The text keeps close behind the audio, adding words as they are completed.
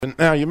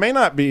Now, you may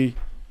not be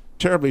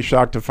terribly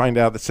shocked to find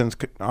out that since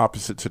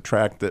opposites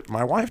attract, that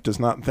my wife does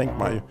not think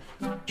my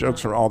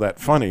jokes are all that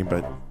funny,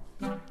 but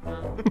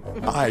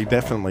I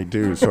definitely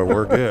do, so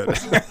we're good.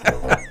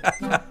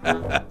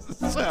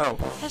 So,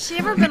 has she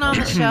ever been on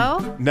the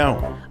show?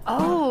 No.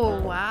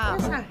 Oh, wow.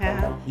 Yes, I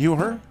have. You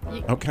her?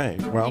 Okay,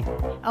 well,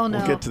 Oh, no.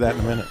 we'll get to that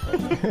in a minute.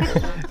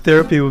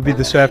 Therapy will be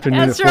this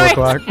afternoon That's at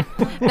 4 right.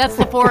 o'clock. That's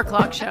the 4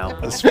 o'clock show.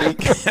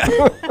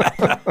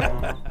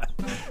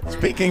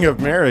 Speaking of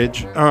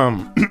marriage,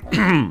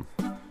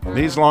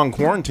 these long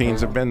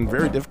quarantines have been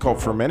very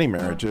difficult for many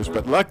marriages,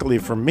 but luckily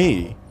for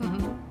me,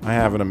 I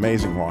have an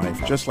amazing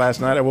wife. Just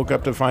last night, I woke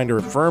up to find her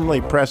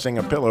firmly pressing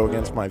a pillow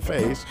against my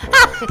face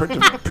to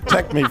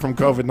protect me from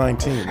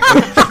COVID-19.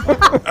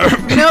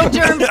 No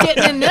germs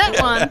getting in that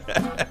one.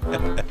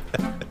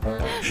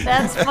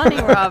 That's funny,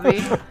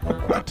 Robbie.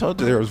 I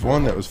told you there was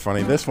one that was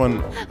funny. This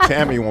one,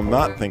 Tammy will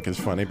not think is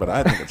funny, but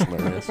I think it's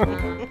hilarious.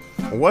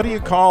 What do you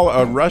call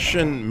a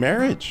Russian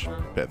marriage,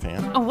 Beth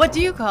Ann? Oh, what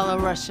do you call a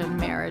Russian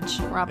marriage,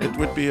 Robbie? It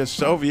would be a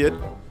Soviet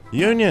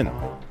Union.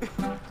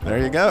 There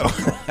you go.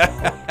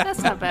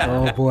 That's not bad.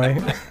 Oh, boy.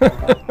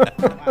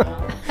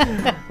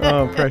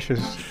 Oh,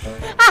 precious.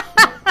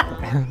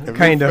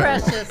 Kind of.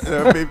 Precious.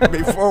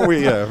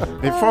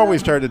 Before we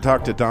started to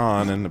talk to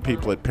Don and the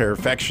people at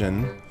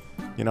Perfection,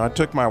 I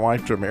took my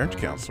wife to a marriage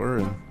counselor,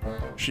 and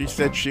she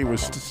said she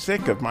was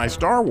sick of my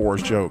Star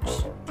Wars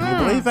jokes. Can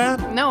you believe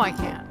that? No, I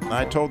can't.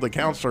 I told the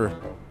counselor,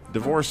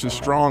 divorce is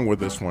strong with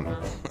this one.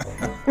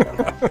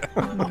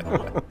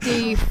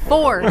 The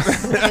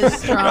force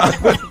is strong.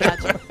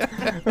 Gotcha.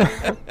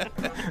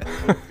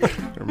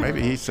 Or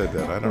maybe he said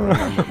that. I don't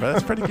remember. But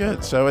that's pretty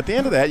good. So at the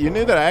end of that, you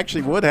knew that I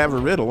actually would have a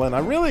riddle, and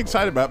I'm really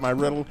excited about my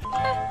riddle.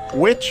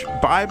 Which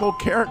Bible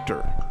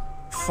character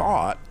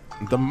thought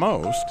the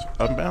most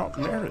about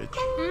marriage?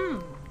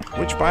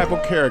 Which Bible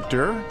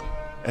character,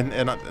 and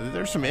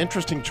there's some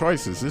interesting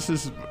choices.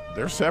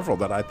 There's several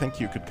that I think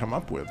you could come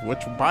up with.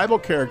 Which Bible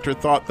character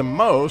thought the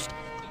most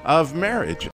of marriage?